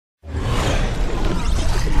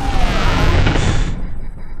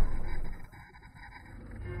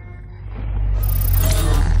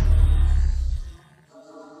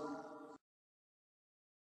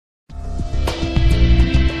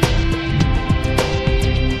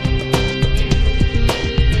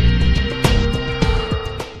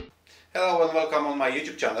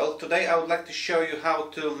channel. Today I would like to show you how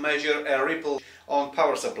to measure a ripple on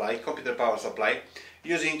power supply, computer power supply,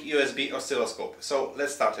 using USB oscilloscope. So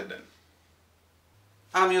let's start it then.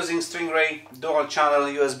 I'm using Stingray dual channel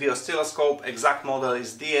USB oscilloscope. Exact model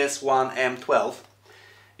is DS1M12.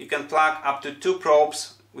 You can plug up to 2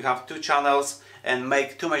 probes. We have 2 channels and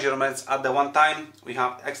make 2 measurements at the one time. We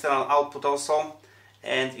have external output also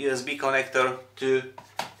and USB connector to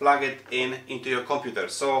plug it into your computer.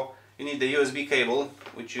 So you need the USB cable,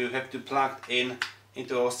 which you have to plug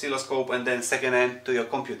into oscilloscope and then second end to your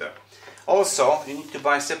computer. Also, you need to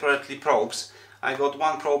buy separately probes. I got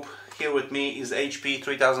one probe here with me, is HP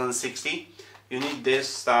 3060. You need this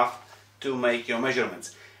stuff to make your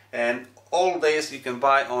measurements. And all this you can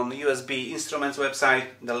buy on the USB Instruments website.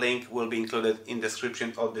 The link will be included in the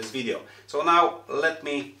description of this video. So now let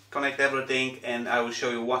me connect everything and I will show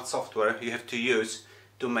you what software you have to use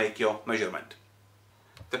to make your measurement.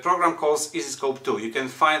 The program calls EasySync 2. You can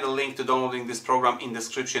find a link to downloading this program in the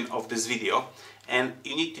description of this video. And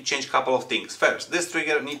you need to change a couple of things. First, this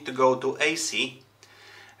trigger needs to go to AC.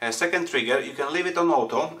 Second trigger, you can leave it on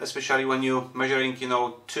auto, especially when you're measuring,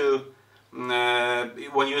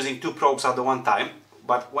 when using 2 probes at the one time.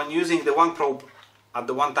 But when using the 1 probe at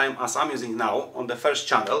the one time, as I'm using now on the first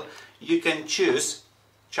channel, you can choose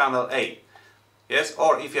channel A. Yes,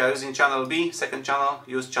 or if you are using channel B, second channel,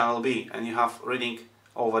 use channel B, and you have reading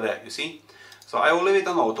over there, you see. So I will leave it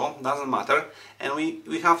on auto, doesn't matter. And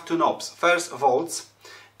we have 2 knobs. First, volts,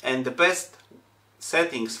 and the best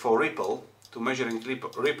settings for ripple, to measuring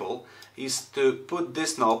ripple, is to put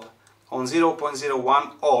this knob on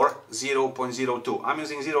 0.01 or 0.02. I'm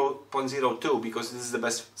using 0.02 because this is the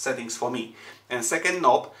best settings for me. And second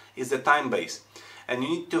knob is the time base. And you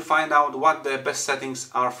need to find out what the best settings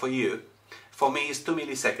are for you. For me it's 2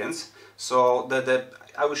 milliseconds. So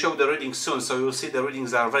I will show the readings soon, so you'll see the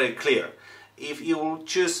readings are very clear. If you will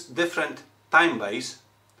choose different time base,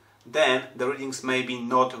 then the readings may be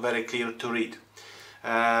not very clear to read.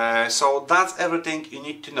 So that's everything you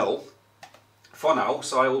need to know for now.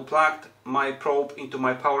 So I will plug my probe into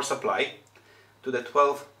my power supply to the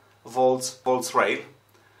 12 volts rail,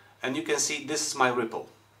 and you can see this is my ripple,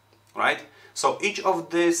 right? So each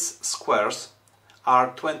of these squares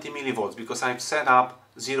are 20 millivolts because I've set up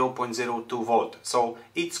 0.02 volt. So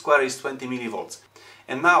each square is 20 millivolts.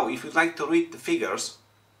 And now if you'd like to read the figures,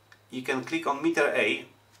 you can click on meter A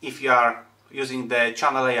if you are using the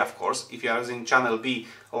channel A, of course. If you are using channel B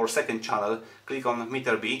or second channel, click on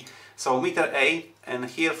meter B. So meter A, and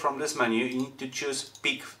here from this menu you need to choose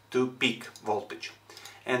peak to peak voltage.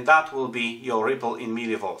 And that will be your ripple in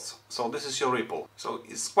millivolts. So this is your ripple. So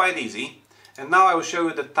it's quite easy. And now I will show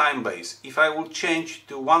you the time base. If I will change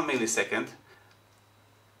to 1 millisecond,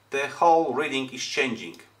 the whole reading is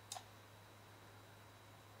changing.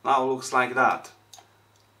 Now it looks like that.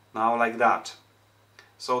 Now like that.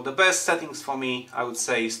 So the best settings for me, I would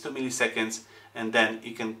say, is 2 milliseconds, and then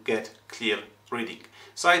you can get clear reading.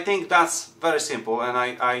 So I think that's very simple, and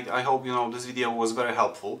I hope this video was very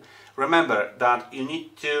helpful. Remember that you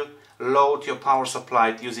need to load your power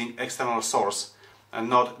supply using external source and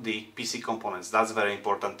not the PC components. That's a very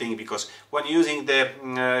important thing, because when using the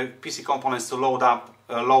PC components to load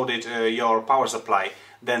your power supply,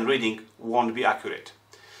 then reading won't be accurate.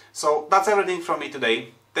 So that's everything from me today.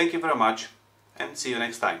 Thank you very much and see you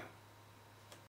next time.